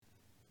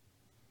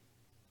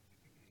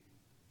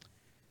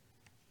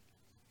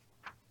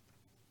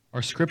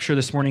Our scripture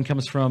this morning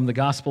comes from the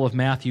Gospel of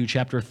Matthew,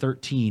 chapter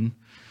 13,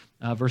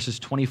 verses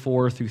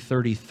 24 through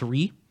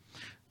 33.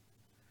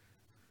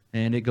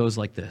 And it goes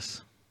like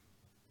this.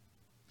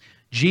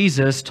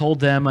 Jesus told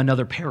them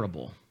another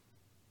parable.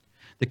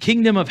 The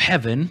kingdom of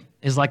heaven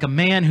is like a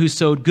man who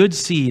sowed good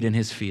seed in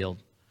his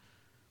field.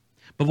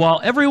 But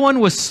while everyone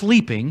was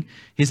sleeping,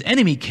 his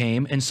enemy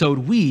came and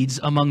sowed weeds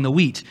among the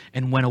wheat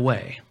and went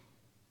away.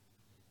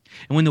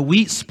 And when the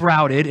wheat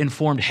sprouted and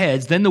formed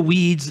heads, then the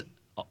weeds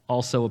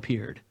also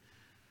appeared.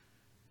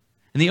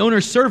 And the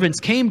owner's servants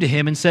came to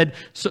him and said,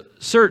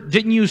 "Sir,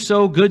 didn't you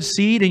sow good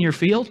seed in your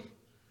field?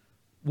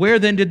 Where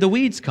then did the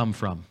weeds come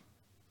from?"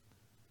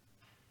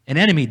 "An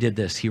enemy did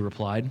this," he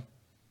replied. And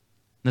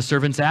the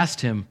servants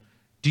asked him,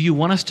 "Do you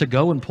want us to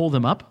go and pull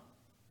them up?"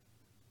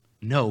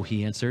 "No,"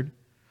 he answered,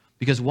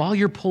 "because while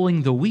you're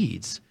pulling the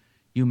weeds,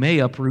 you may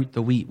uproot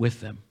the wheat with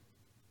them.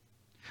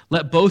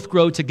 Let both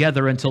grow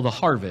together until the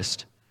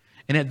harvest.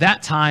 And at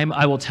that time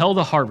I will tell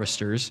the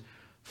harvesters,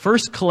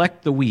 first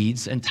collect the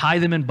weeds and tie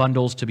them in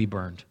bundles to be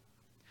burned.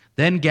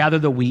 Then gather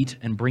the wheat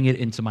and bring it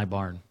into my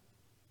barn."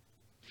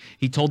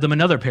 He told them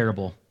another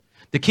parable.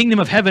 The kingdom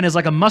of heaven is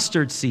like a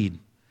mustard seed,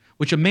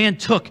 which a man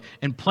took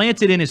and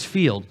planted in his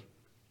field.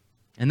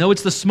 And though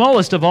it's the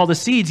smallest of all the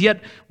seeds,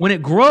 yet when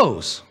it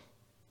grows,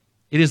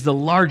 it is the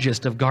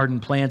largest of garden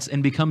plants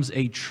and becomes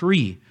a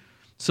tree,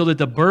 so that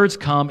the birds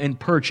come and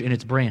perch in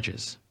its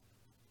branches.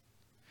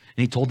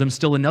 And he told them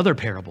still another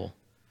parable.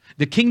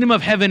 The kingdom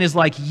of heaven is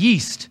like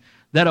yeast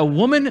that a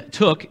woman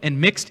took and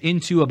mixed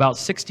into about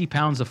 60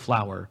 pounds of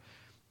flour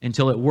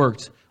until it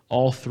worked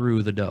all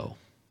through the dough.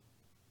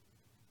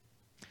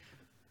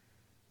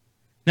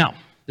 Now,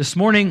 this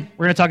morning,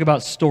 we're going to talk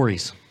about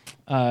stories.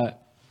 And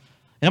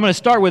I'm going to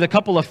start with a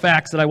couple of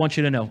facts that I want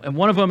you to know. And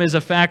one of them is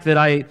a fact that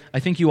I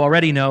think you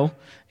already know.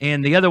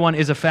 And the other one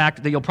is a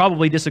fact that you'll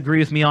probably disagree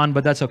with me on,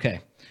 but that's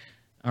okay.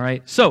 All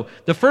right? So,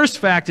 the first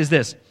fact is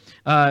this.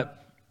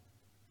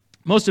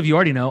 Most of you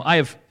already know, I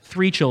have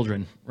 3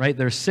 children, right?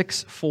 They're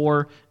 6,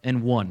 4,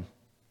 and 1.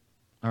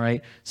 All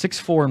right? 6,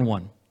 4, and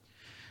 1.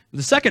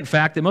 The second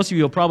fact that most of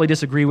you will probably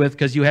disagree with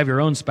because you have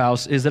your own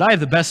spouse is that I have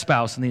the best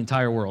spouse in the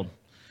entire world.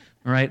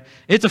 All right?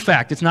 It's a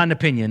fact. It's not an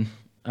opinion.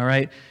 All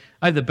right?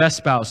 I have the best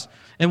spouse.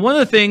 And one of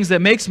the things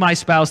that makes my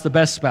spouse the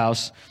best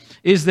spouse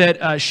is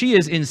that she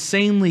is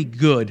insanely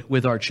good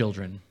with our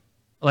children.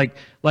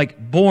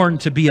 Like born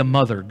to be a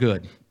mother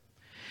good.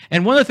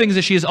 And one of the things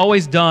that she has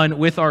always done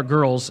with our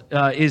girls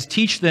is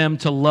teach them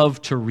to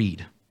love to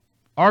read.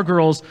 Our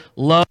girls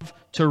love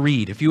to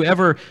read. If you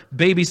ever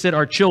babysit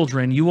our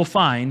children, you will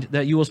find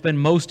that you will spend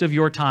most of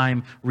your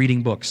time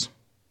reading books.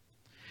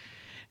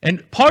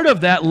 And part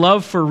of that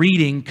love for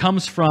reading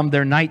comes from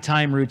their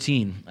nighttime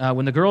routine.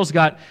 When the girls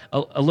got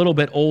a little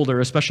bit older,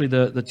 especially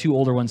the 2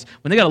 older ones,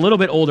 when they got a little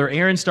bit older,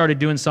 Erin started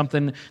doing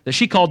something that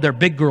she called their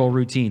big girl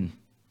routine.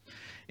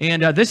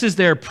 And this is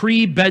their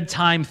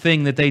pre-bedtime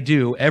thing that they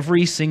do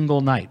every single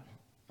night,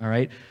 all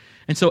right?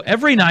 And so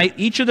every night,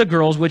 each of the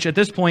girls, which at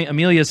this point,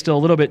 Amelia is still a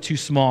little bit too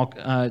small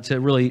to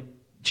really,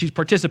 she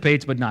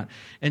participates, but not.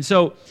 And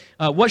so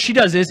what she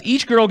does is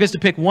each girl gets to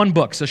pick one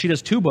book. So she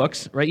does 2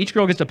 books, right? Each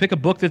girl gets to pick a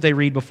book that they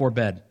read before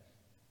bed.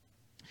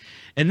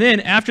 And then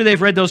after they've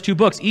read those 2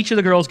 books, each of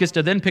the girls gets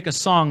to then pick a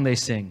song they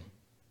sing,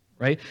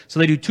 right? So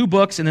they do 2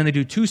 books, and then they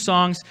do 2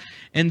 songs.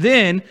 And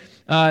then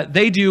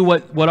they do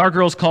what our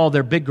girls call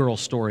their big girl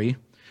story,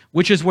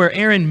 which is where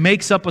Erin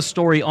makes up a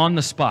story on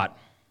the spot.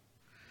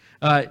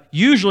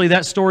 Usually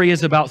that story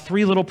is about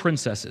 3 little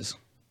princesses,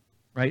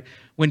 right?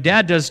 When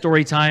Dad does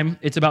story time,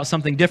 it's about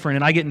something different,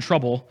 and I get in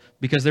trouble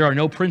because there are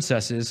no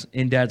princesses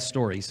in Dad's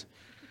stories.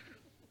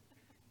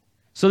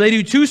 So they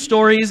do 2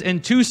 stories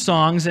and 2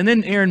 songs, and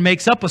then Erin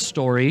makes up a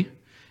story,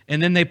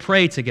 and then they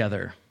pray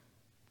together.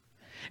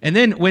 And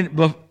then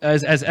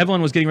as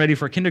Evelyn was getting ready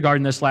for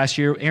kindergarten this last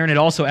year, Erin had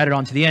also added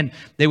on to the end,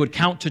 they would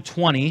count to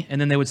 20, and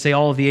then they would say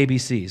all of the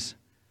ABCs,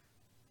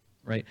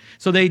 right?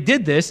 So they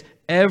did this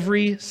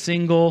every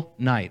single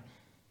night.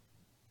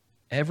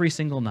 Every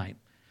single night.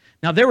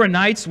 Now, there were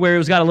nights where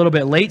it got a little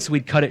bit late, so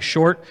we'd cut it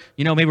short.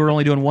 You know, maybe we're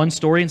only doing 1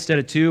 story instead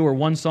of 2, or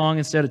 1 song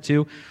instead of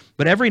 2.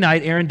 But every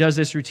night, Erin does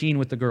this routine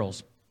with the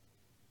girls.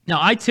 Now,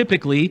 I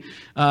typically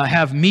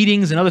have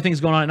meetings and other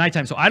things going on at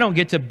nighttime, so I don't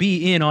get to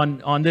be in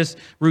on this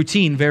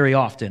routine very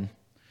often.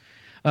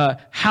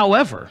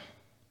 However,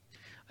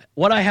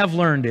 what I have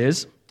learned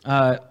is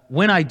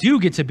when I do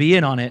get to be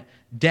in on it,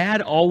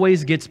 Dad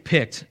always gets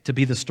picked to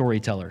be the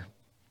storyteller,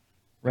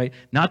 right?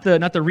 Not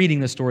the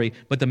reading the story,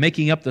 but the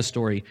making up the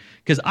story,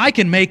 because I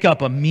can make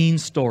up a mean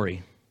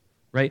story,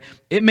 right?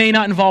 It may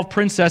not involve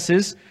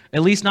princesses,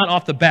 at least not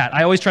off the bat.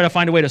 I always try to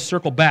find a way to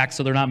circle back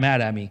so they're not mad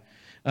at me.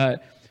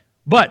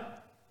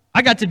 But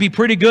I got to be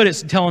pretty good at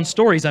telling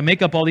stories. I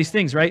make up all these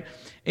things, right?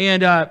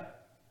 And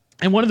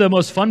one of the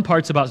most fun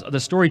parts about the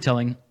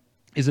storytelling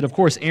is that, of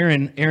course,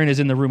 Erin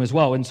is in the room as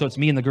well. And so it's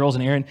me and the girls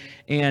and Erin.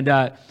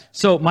 And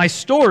so my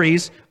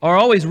stories are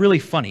always really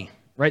funny,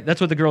 right?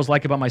 That's what the girls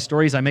like about my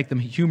stories. I make them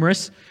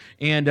humorous.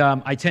 And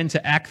I tend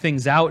to act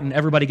things out, and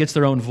everybody gets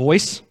their own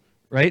voice,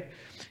 right?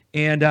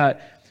 And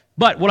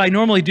But what I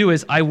normally do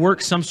is I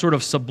work some sort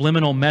of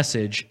subliminal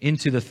message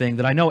into the thing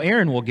that I know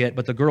Aaron will get,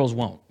 but the girls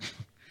won't.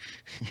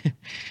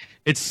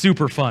 It's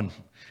super fun,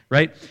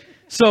 right?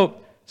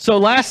 So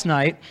last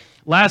night,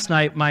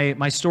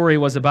 my story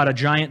was about a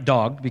giant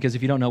dog, because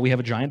if you don't know, we have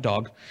a giant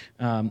dog.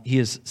 He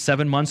is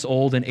 7 months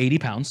old and 80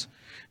 pounds,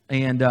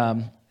 and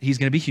he's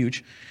going to be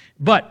huge.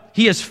 But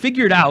he has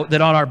figured out that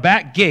on our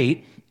back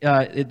gate,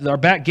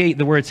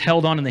 where it's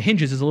held on in the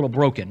hinges is a little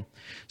broken.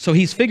 So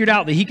he's figured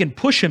out that he can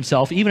push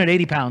himself, even at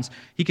 80 pounds,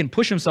 he can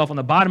push himself on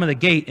the bottom of the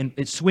gate, and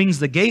it swings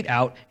the gate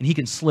out, and he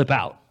can slip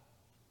out,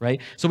 right?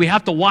 So we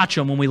have to watch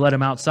him when we let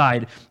him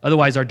outside.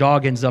 Otherwise, our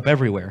dog ends up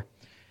everywhere.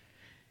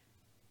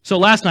 So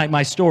last night,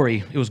 my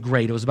story, it was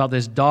great. It was about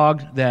this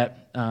dog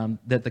that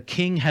the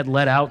king had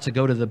let out to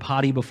go to the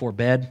potty before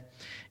bed,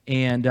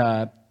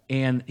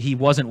 and he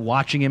wasn't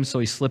watching him, so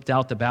he slipped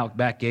out the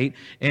back gate.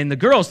 And the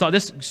girls thought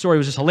this story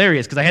was just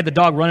hilarious, because I had the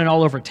dog running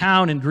all over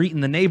town and greeting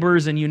the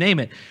neighbors and you name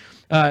it.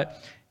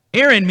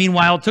 Aaron,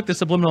 meanwhile, took the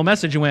subliminal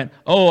message and went,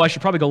 oh, I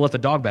should probably go let the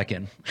dog back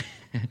in.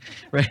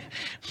 Right?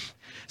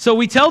 So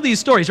we tell these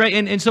stories, right?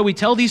 And so we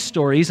tell these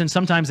stories, and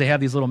sometimes they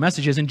have these little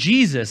messages. And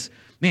Jesus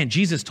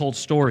told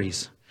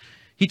stories.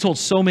 He told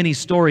so many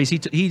stories. He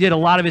did a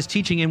lot of his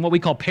teaching in what we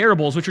call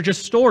parables, which are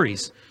just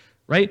stories,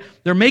 right?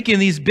 They're making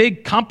these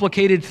big,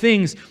 complicated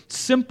things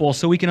simple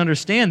so we can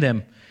understand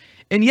them.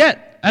 And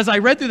yet, as I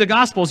read through the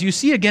Gospels, you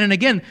see again and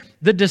again,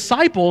 the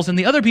disciples and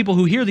the other people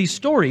who hear these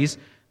stories,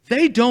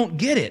 they don't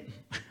get it,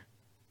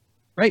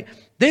 right?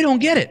 They don't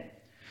get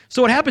it.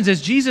 So what happens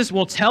is Jesus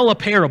will tell a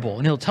parable,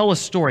 and he'll tell a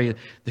story.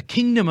 The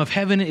kingdom of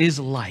heaven is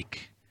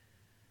like.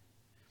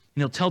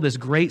 And he'll tell this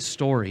great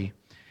story.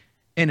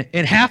 And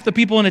half the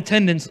people in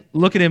attendance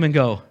look at him and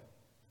go,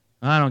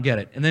 I don't get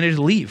it. And then they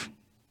just leave,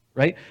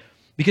 right?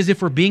 Because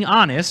if we're being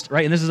honest,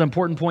 right, and this is an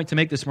important point to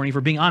make this morning, if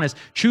we're being honest,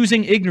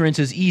 choosing ignorance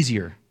is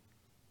easier,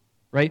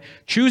 right?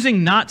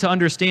 Choosing not to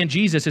understand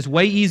Jesus is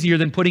way easier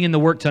than putting in the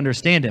work to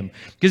understand him.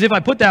 Because if I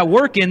put that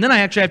work in, then I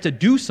actually have to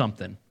do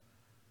something.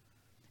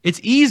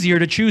 It's easier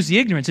to choose the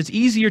ignorance. It's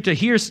easier to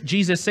hear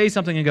Jesus say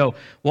something and go,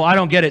 well, I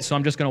don't get it, so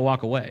I'm just going to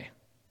walk away.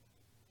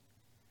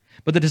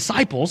 But the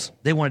disciples,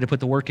 they wanted to put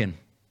the work in,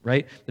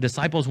 right? The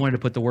disciples wanted to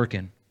put the work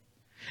in.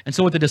 And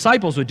so what the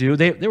disciples would do,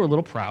 they were a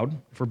little proud,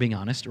 if we're being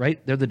honest, right?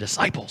 They're the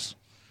disciples.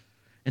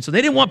 And so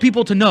they didn't want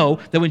people to know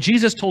that when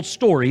Jesus told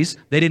stories,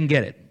 they didn't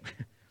get it.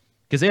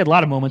 Because they had a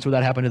lot of moments where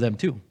that happened to them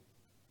too.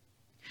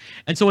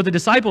 And so what the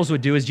disciples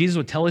would do is Jesus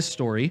would tell his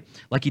story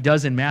like he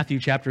does in Matthew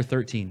chapter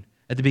 13.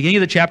 At the beginning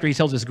of the chapter, he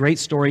tells this great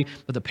story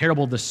of the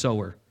parable of the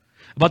sower.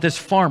 About this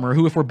farmer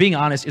who, if we're being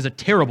honest, is a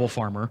terrible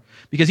farmer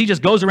because he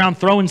just goes around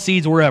throwing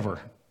seeds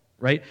wherever,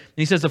 right? And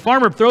he says the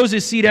farmer throws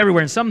his seed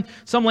everywhere, and some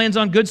lands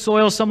on good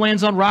soil, some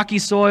lands on rocky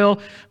soil,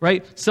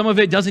 right? Some of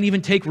it doesn't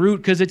even take root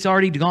because it's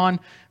already gone,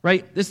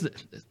 right? This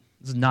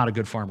is not a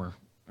good farmer,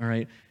 all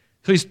right?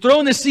 So he's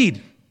throwing his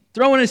seed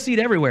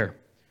everywhere.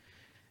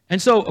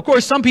 And so, of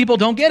course, some people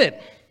don't get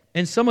it.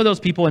 And some of those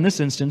people in this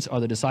instance are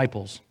the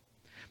disciples.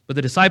 But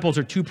the disciples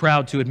are too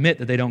proud to admit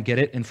that they don't get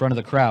it in front of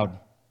the crowd,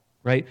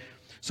 right?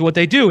 So what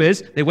they do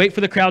is they wait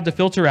for the crowd to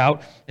filter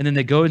out, and then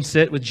they go and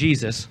sit with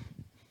Jesus.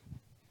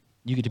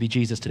 You get to be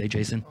Jesus today,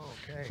 Jason.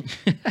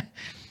 Okay.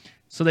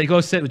 So they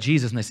go sit with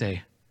Jesus, and they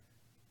say,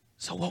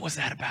 so what was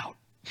that about?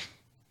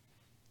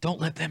 Don't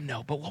let them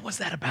know, but what was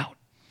that about?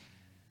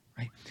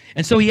 Right?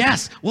 And so he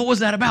asks, what was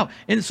that about?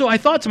 And so I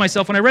thought to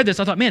myself when I read this,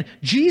 I thought, man,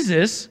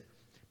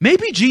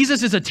 maybe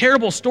Jesus is a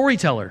terrible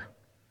storyteller,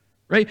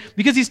 right?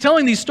 Because he's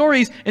telling these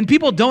stories and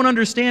people don't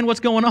understand what's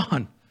going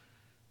on.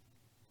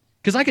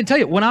 Because I can tell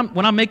you, when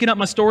I'm making up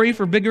my story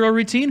for Big Girl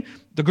Routine,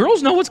 the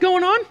girls know what's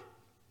going on.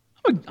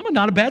 I'm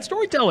not a bad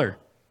storyteller.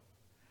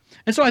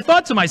 And so I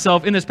thought to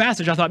myself in this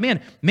passage, I thought,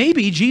 man,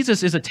 maybe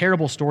Jesus is a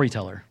terrible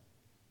storyteller.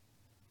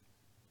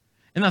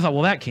 And I thought,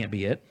 well, that can't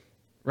be it.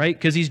 Right?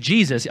 Because he's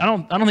Jesus. I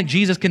don't think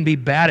Jesus can be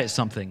bad at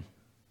something.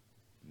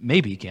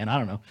 Maybe he can. I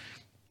don't know.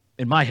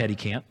 In my head, he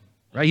can't.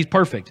 Right? He's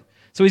perfect.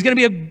 So he's going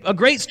to be a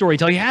great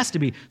storyteller. He has to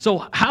be.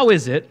 So how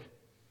is it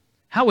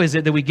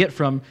that we get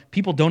from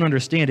people don't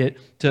understand it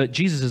to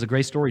Jesus is a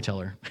great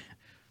storyteller?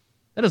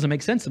 That doesn't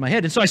make sense in my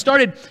head. And so I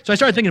started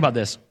thinking about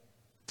this.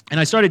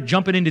 And I started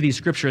jumping into these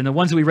scripture. And the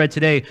ones that we read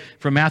today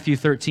from Matthew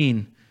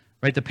 13,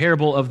 right? The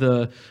parable of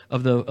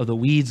the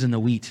weeds and the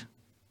wheat.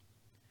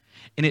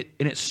 And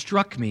it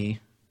struck me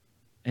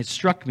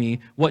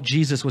what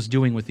Jesus was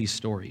doing with these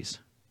stories.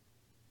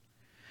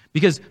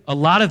 Because a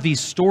lot of these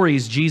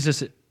stories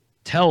Jesus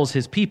tells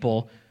his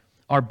people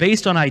are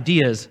based on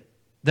ideas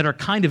that are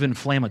kind of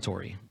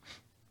inflammatory.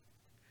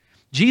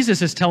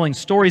 Jesus is telling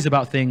stories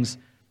about things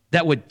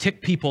that would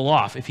tick people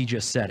off if he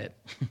just said it.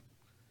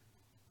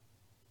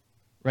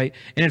 Right?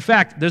 And in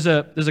fact, there's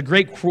a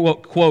great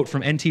quote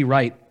from N.T.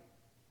 Wright.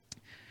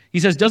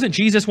 He says, doesn't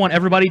Jesus want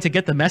everybody to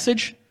get the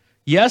message?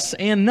 Yes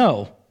and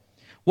no.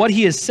 What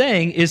he is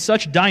saying is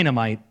such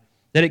dynamite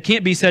that it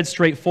can't be said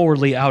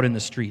straightforwardly out in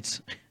the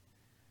streets.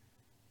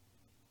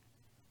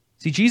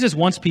 See, Jesus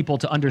wants people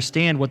to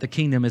understand what the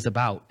kingdom is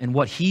about and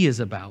what he is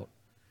about.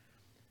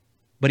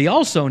 But he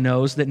also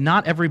knows that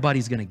not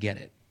everybody's going to get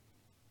it.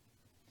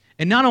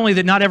 And not only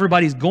that not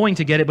everybody's going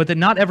to get it, but that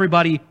not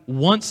everybody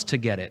wants to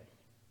get it.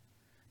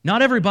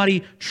 Not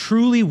everybody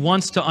truly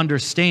wants to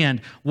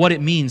understand what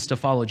it means to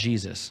follow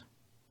Jesus.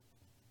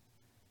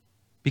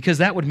 Because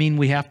that would mean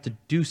we have to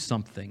do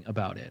something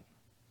about it.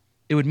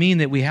 It would mean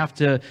that we have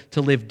to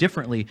live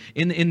differently.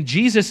 In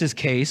Jesus'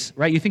 case,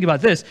 right, you think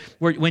about this,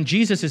 when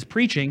Jesus is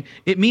preaching,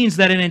 it means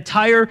that an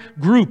entire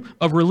group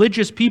of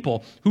religious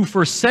people who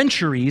for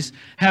centuries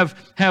have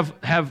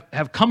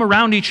come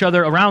around each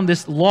other, around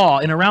this law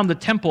and around the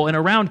temple and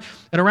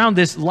around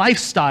this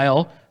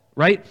lifestyle,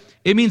 right?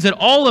 It means that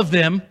all of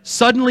them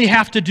suddenly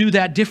have to do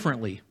that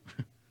differently.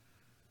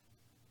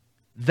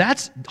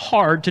 That's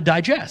hard to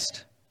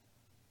digest.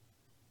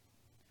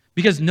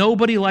 Because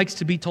nobody likes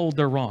to be told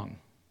they're wrong.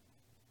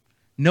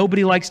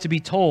 Nobody likes to be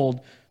told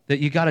that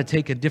you got to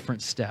take a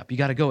different step. You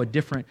got to go a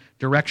different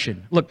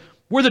direction. Look,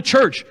 we're the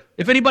church.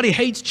 If anybody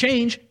hates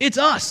change, it's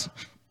us,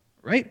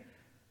 right?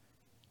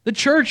 The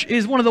church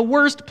is one of the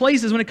worst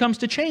places when it comes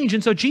to change.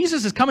 And so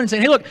Jesus is coming and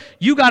saying, hey, look,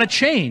 you got to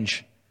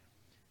change.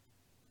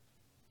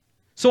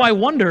 So I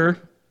wonder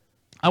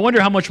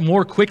how much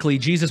more quickly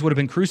Jesus would have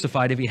been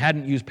crucified if he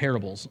hadn't used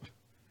parables.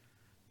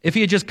 If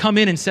he had just come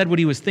in and said what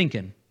he was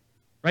thinking.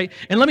 Right?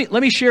 And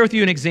let me share with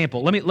you an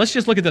example. Let's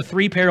just look at the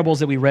three parables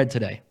that we read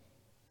today.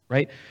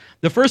 Right?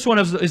 The first one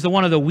is the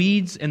one of the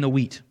weeds and the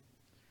wheat.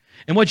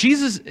 And what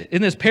Jesus,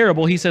 in this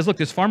parable, he says, look,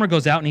 this farmer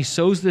goes out and he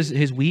sows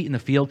his wheat in the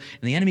field,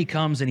 and the enemy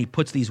comes and he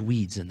puts these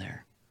weeds in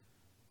there.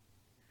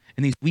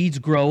 And these weeds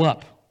grow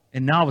up.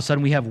 And now all of a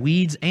sudden we have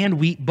weeds and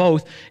wheat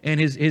both,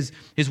 and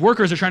his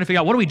workers are trying to figure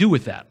out, what do we do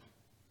with that?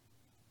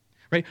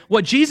 Right?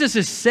 What Jesus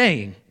is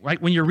saying, right,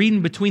 when you're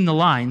reading between the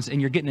lines and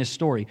you're getting his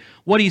story,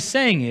 what he's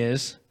saying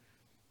is,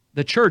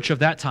 the church of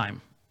that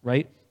time,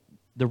 right?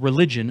 The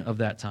religion of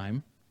that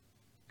time.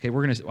 Okay, I'm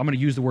going to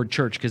use the word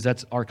church because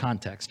that's our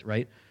context,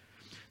 right?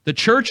 The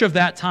church of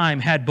that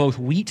time had both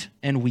wheat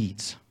and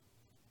weeds,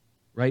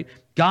 right?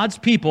 God's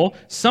people,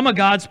 some of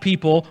God's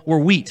people were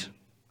wheat.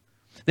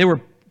 They were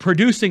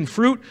producing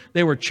fruit.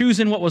 They were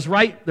choosing what was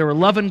right. They were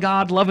loving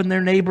God, loving their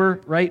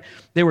neighbor, right?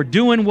 They were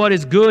doing what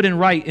is good and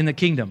right in the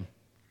kingdom.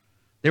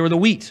 They were the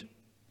wheat.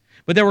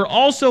 But there were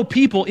also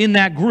people in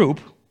that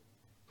group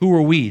who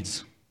were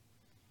weeds,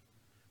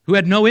 who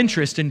had no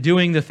interest in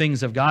doing the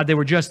things of God. They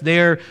were just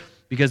there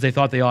because they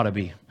thought they ought to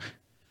be,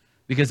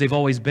 because they've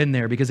always been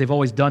there, because they've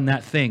always done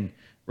that thing,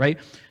 right?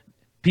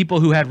 People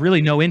who had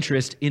really no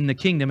interest in the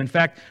kingdom. In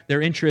fact,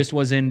 their interest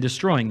was in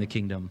destroying the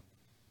kingdom.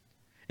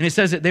 And it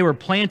says that they were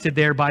planted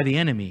there by the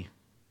enemy,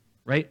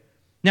 right?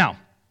 Now,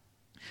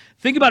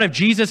 think about if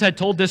Jesus had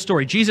told this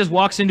story. Jesus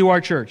walks into our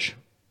church,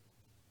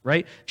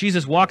 right?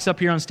 Jesus walks up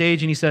here on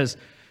stage and he says,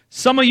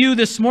 some of you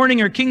this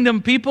morning are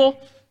kingdom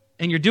people,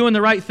 and you're doing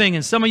the right thing,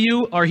 and some of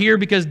you are here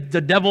because the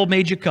devil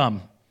made you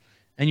come,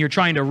 and you're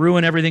trying to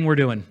ruin everything we're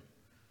doing.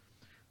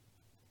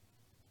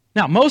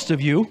 Now, most of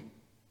you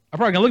are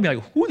probably going to look at me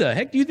like, who the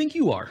heck do you think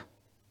you are?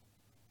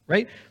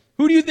 Right?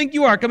 Who do you think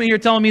you are coming here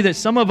telling me that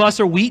some of us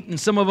are wheat and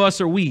some of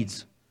us are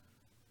weeds?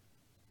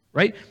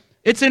 Right?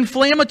 It's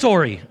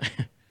inflammatory.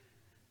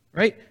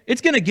 Right?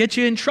 It's going to get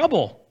you in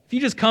trouble if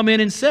you just come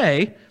in and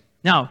say,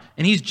 now,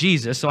 and he's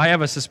Jesus, so I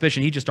have a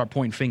suspicion he'd just start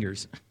pointing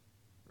fingers.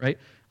 Right?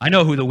 I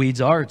know who the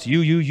weeds are. It's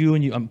you,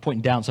 and you. I'm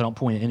pointing down so I don't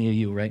point at any of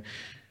you, right?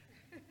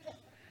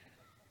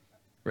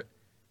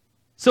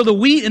 So the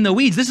wheat and the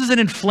weeds, this is an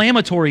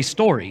inflammatory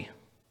story.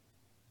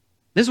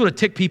 This would have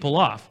ticked people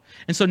off.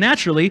 And so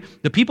naturally,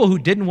 the people who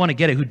didn't want to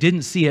get it, who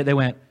didn't see it, they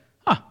went,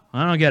 I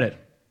don't get it.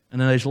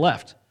 And then they just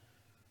left.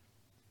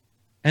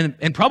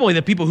 And probably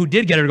the people who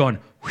did get it are going,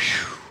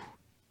 whew,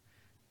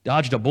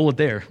 dodged a bullet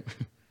there.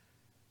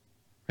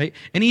 Right?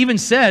 And he even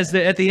says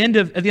that at the end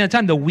of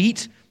time, the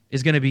wheat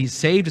is going to be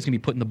saved, it's going to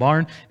be put in the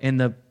barn, and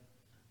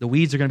the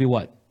weeds are going to be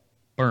what?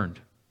 Burned.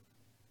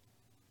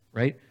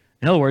 Right?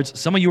 In other words,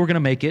 some of you are going to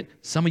make it,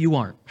 some of you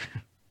aren't.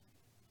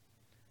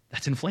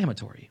 That's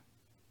inflammatory.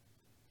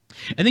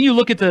 And then you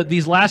look at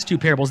these last two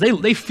parables,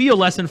 they feel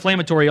less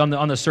inflammatory on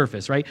the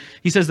surface, right?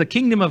 He says the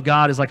kingdom of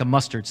God is like a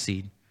mustard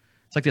seed.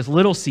 It's like this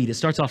little seed. It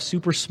starts off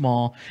super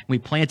small, and we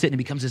plant it, and it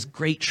becomes this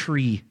great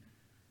tree.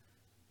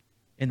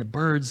 And the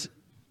birds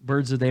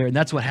are there, and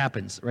that's what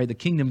happens, right? The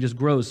kingdom just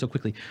grows so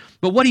quickly.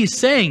 But what he's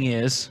saying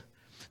is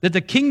that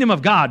the kingdom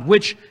of God,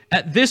 which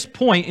at this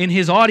point in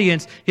his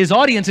audience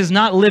is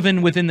not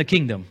living within the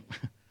kingdom.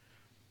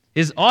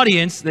 His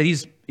audience that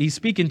he's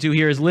speaking to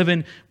here is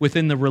living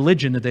within the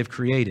religion that they've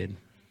created.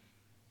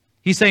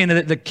 He's saying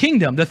that the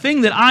kingdom, the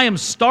thing that I am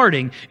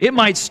starting, it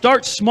might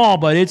start small,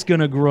 but it's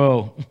going to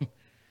grow.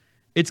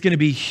 It's going to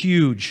be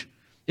huge.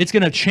 It's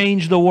going to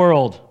change the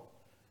world,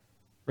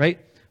 right?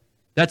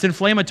 That's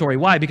inflammatory.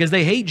 Why? Because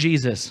they hate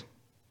Jesus.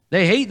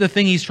 They hate the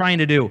thing he's trying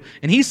to do.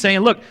 And he's saying,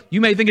 look, you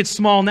may think it's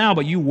small now,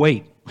 but you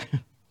wait.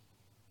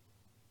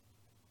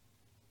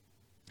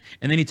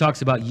 And then he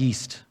talks about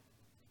yeast.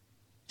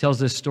 He tells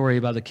this story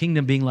about the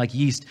kingdom being like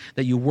yeast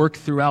that you work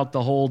throughout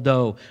the whole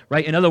dough,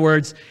 right? In other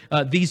words,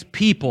 these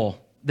people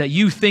that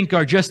you think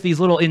are just these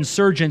little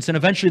insurgents and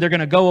eventually they're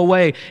going to go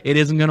away, it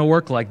isn't going to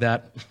work like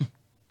that.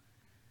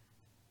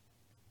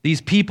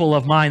 these people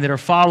of mine that are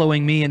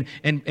following me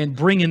and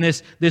bringing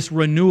this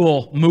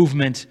renewal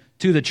movement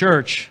to the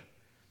church,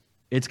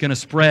 it's going to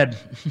spread.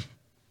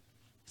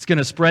 It's going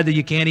to spread that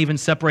you can't even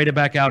separate it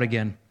back out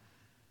again.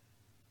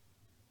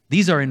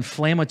 These are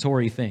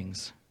inflammatory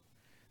things.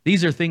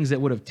 These are things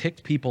that would have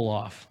ticked people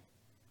off.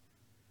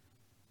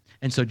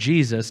 And so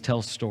Jesus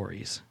tells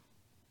stories.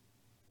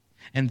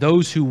 And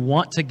those who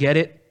want to get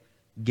it,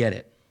 get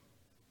it.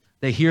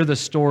 They hear the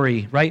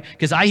story, right?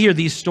 Because I hear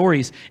these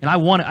stories and I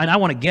want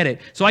to get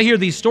it. So I hear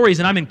these stories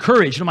and I'm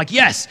encouraged. And I'm like,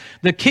 yes,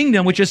 the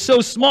kingdom, which is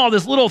so small,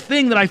 this little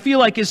thing that I feel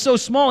like is so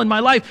small in my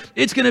life,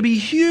 it's going to be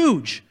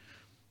huge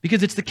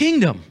because it's the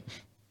kingdom,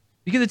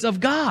 because it's of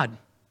God.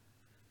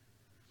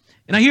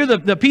 And I hear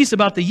the piece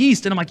about the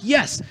yeast and I'm like,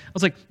 yes. I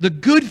was like, the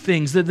good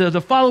things,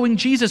 the following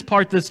Jesus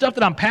part, the stuff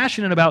that I'm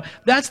passionate about,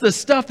 that's the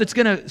stuff that's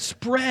going to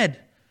spread.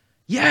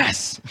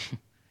 Yes.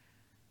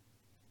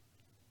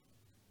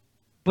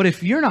 But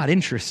if you're not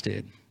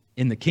interested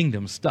in the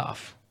kingdom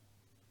stuff,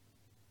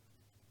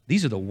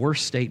 these are the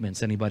worst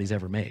statements anybody's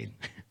ever made.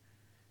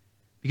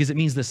 Because it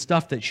means the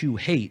stuff that you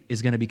hate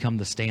is going to become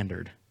the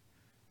standard.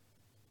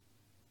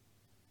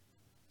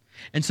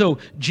 And so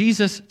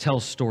Jesus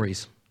tells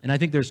stories. And I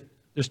think there's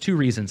two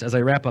reasons. As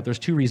I wrap up, there's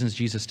two reasons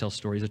Jesus tells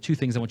stories. There are two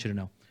things I want you to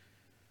know.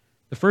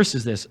 The first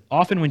is this.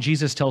 Often when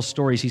Jesus tells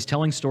stories, he's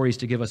telling stories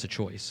to give us a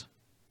choice.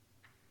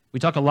 We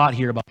talk a lot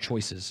here about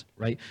choices,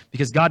 right?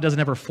 Because God doesn't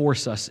ever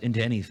force us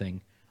into anything.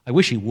 I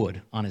wish he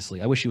would,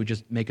 honestly. I wish he would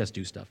just make us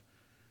do stuff.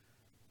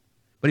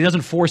 But he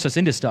doesn't force us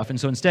into stuff, and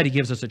so instead he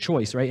gives us a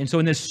choice, right? And so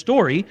in this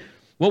story,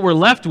 what we're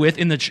left with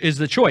is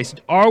the choice.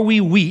 Are we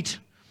wheat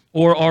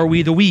or are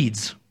we the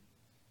weeds?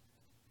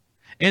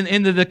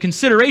 And the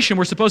consideration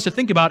we're supposed to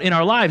think about in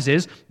our lives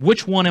is,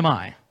 which one am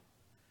I?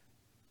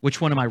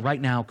 Which one am I right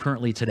now,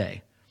 currently,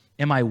 today?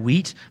 Am I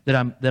wheat that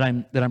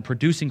I'm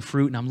producing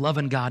fruit and I'm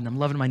loving God and I'm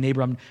loving my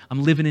neighbor, I'm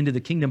living into the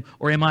kingdom?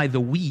 Or am I the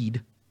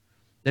weed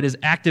that is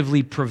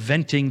actively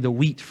preventing the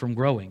wheat from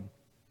growing?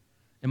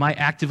 Am I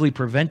actively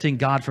preventing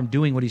God from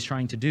doing what he's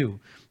trying to do?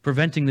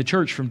 Preventing the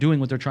church from doing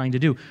what they're trying to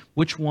do?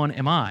 Which one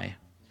am I?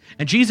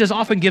 And Jesus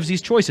often gives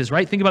these choices,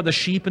 right? Think about the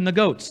sheep and the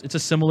goats. It's a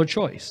similar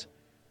choice.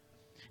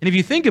 And if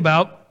you think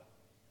about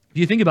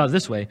it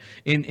this way,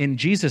 in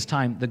Jesus'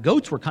 time, the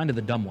goats were kind of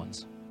the dumb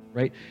ones.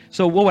 Right?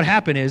 So what would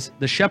happen is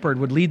the shepherd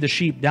would lead the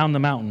sheep down the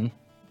mountain,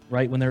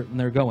 right? When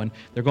they're going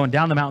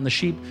down the mountain, the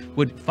sheep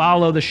would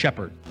follow the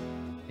shepherd,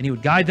 and he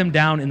would guide them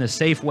down in the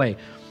safe way.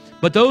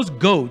 But those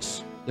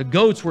goats, the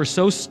goats were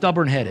so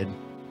stubborn-headed,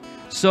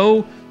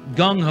 so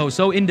gung-ho,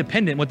 so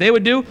independent. What they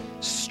would do,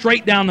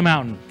 straight down the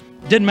mountain.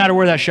 Didn't matter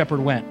where that shepherd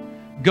went.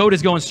 Goat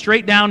is going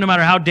straight down no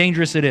matter how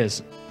dangerous it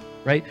is,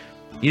 right?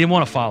 He didn't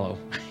want to follow.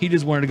 He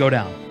just wanted to go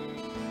down.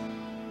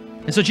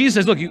 And so Jesus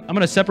says, look, I'm going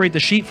to separate the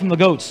sheep from the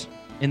goats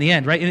in the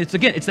end, right? And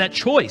it's that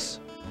choice.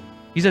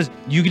 He says,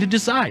 you get to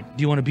decide.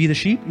 Do you want to be the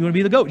sheep? You want to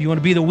be the goat? Do you want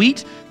to be the wheat?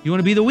 Do you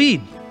want to be the weed?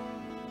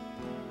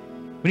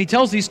 When he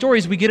tells these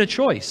stories, we get a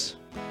choice.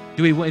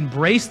 Do we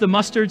embrace the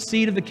mustard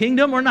seed of the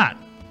kingdom or not?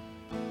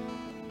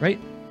 Right?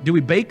 Do we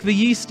bake the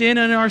yeast in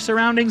our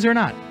surroundings or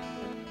not?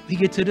 We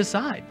get to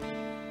decide.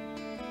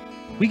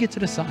 We get to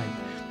decide.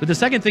 But the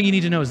second thing you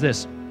need to know is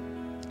this.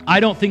 I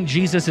don't think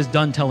Jesus is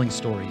done telling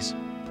stories.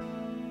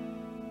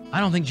 I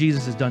don't think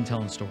Jesus is done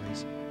telling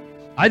stories.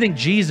 I think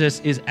Jesus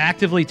is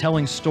actively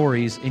telling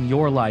stories in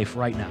your life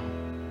right now.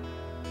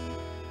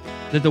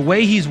 That the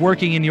way he's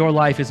working in your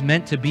life is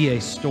meant to be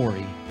a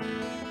story.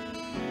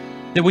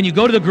 That when you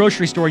go to the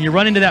grocery store and you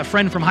run into that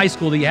friend from high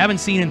school that you haven't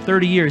seen in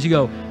 30 years, you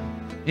go,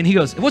 and he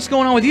goes, what's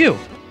going on with you?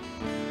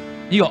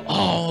 You go,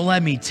 oh,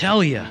 let me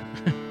tell you.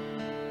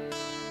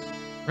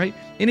 Right?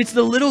 And it's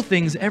the little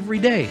things every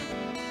day,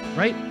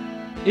 right?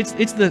 It's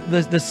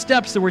the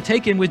steps that we're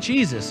taking with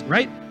Jesus,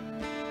 right?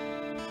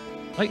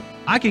 Like,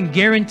 I can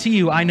guarantee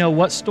you I know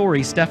what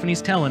story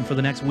Stephanie's telling for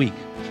the next week.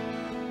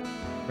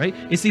 Right?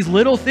 It's these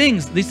little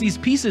things, these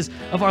pieces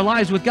of our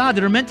lives with God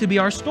that are meant to be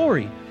our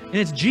story. And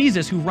it's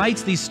Jesus who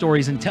writes these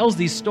stories and tells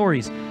these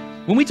stories.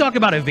 When we talk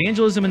about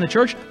evangelism in the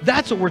church,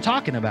 that's what we're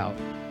talking about.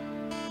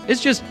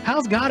 It's just,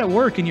 how's God at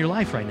work in your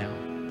life right now?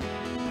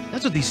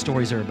 That's what these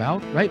stories are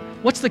about, right?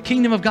 What's the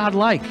kingdom of God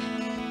like?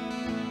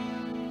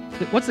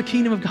 What's the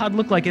kingdom of God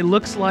look like? It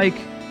looks like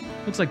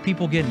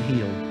people getting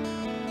healed.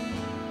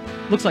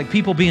 Looks like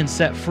people being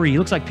set free.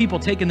 Looks like people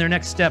taking their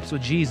next steps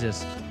with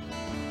Jesus.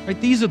 Right?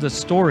 These are the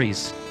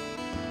stories.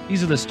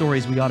 These are the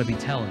stories we ought to be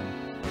telling.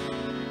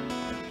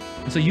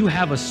 And so you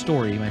have a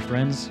story, my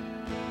friends.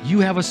 You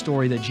have a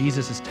story that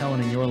Jesus is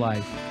telling in your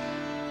life.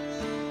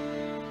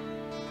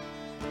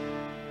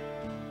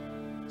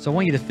 So I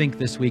want you to think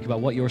this week about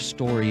what your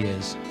story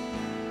is.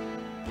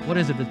 What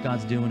is it that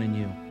God's doing in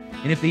you?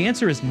 And if the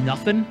answer is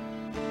nothing,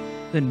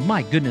 then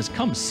my goodness,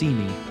 come see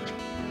me.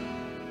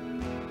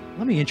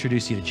 Let me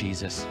introduce you to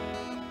Jesus.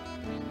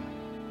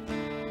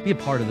 Be a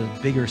part of the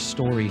bigger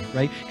story,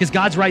 right? Because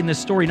God's writing this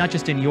story not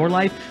just in your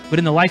life, but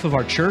in the life of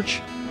our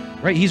church,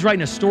 right? He's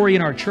writing a story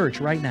in our church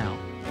right now.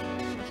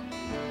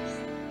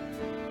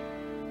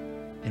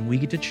 And we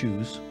get to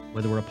choose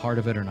whether we're a part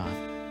of it or not.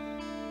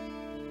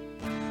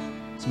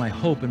 It's my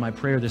hope and my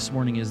prayer this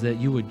morning is that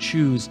you would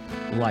choose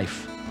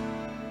life,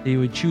 that you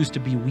would choose to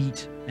be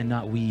wheat and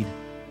not weed,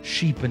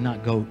 sheep and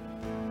not goat.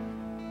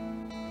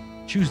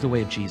 Choose the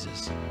way of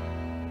Jesus.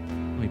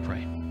 Let me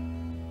pray.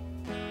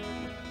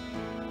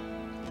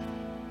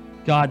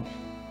 God,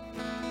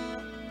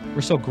 we're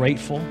so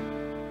grateful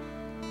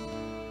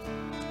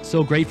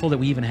that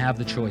we even have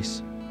the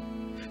choice.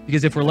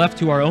 Because if we're left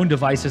to our own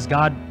devices,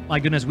 God, my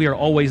goodness, we are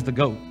always the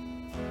goat.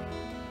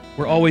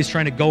 We're always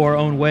trying to go our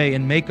own way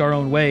and make our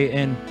own way,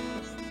 and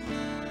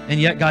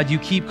yet, God, you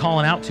keep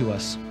calling out to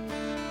us.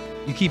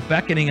 You keep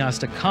beckoning us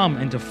to come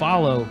and to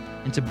follow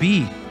and to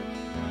be.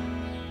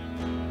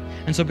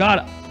 And so,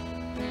 God,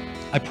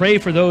 I pray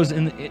for those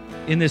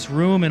in this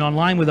room and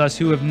online with us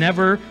who have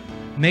never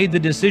made the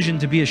decision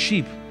to be a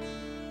sheep,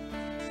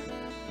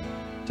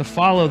 to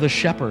follow the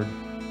shepherd,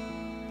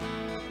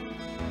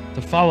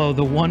 to follow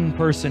the one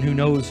person who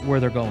knows where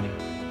they're going.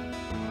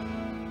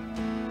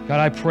 God,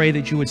 I pray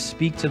that you would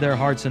speak to their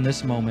hearts in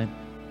this moment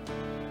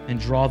and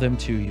draw them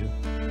to you.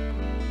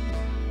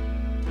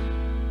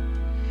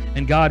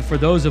 And God, for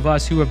those of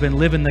us who have been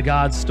living the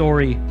God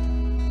story,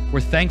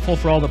 we're thankful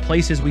for all the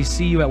places we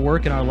see you at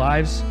work in our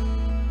lives.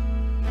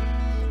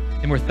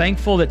 And we're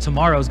thankful that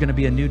tomorrow is going to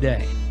be a new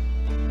day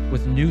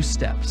with new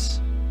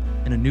steps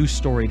and a new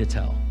story to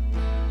tell.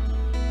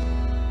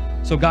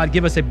 So God,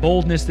 give us a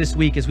boldness this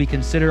week as we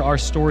consider our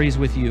stories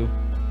with you,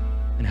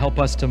 and help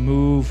us to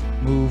move,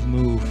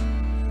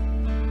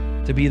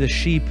 to be the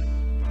sheep,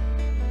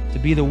 to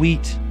be the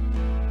wheat,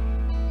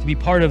 to be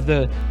part of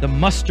the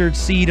mustard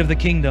seed of the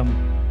kingdom.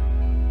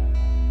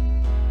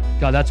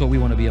 God, that's what we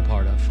want to be a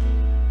part of.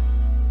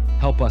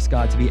 Help us,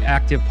 God, to be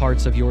active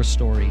parts of your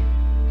story.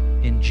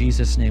 In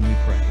Jesus' name we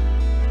pray.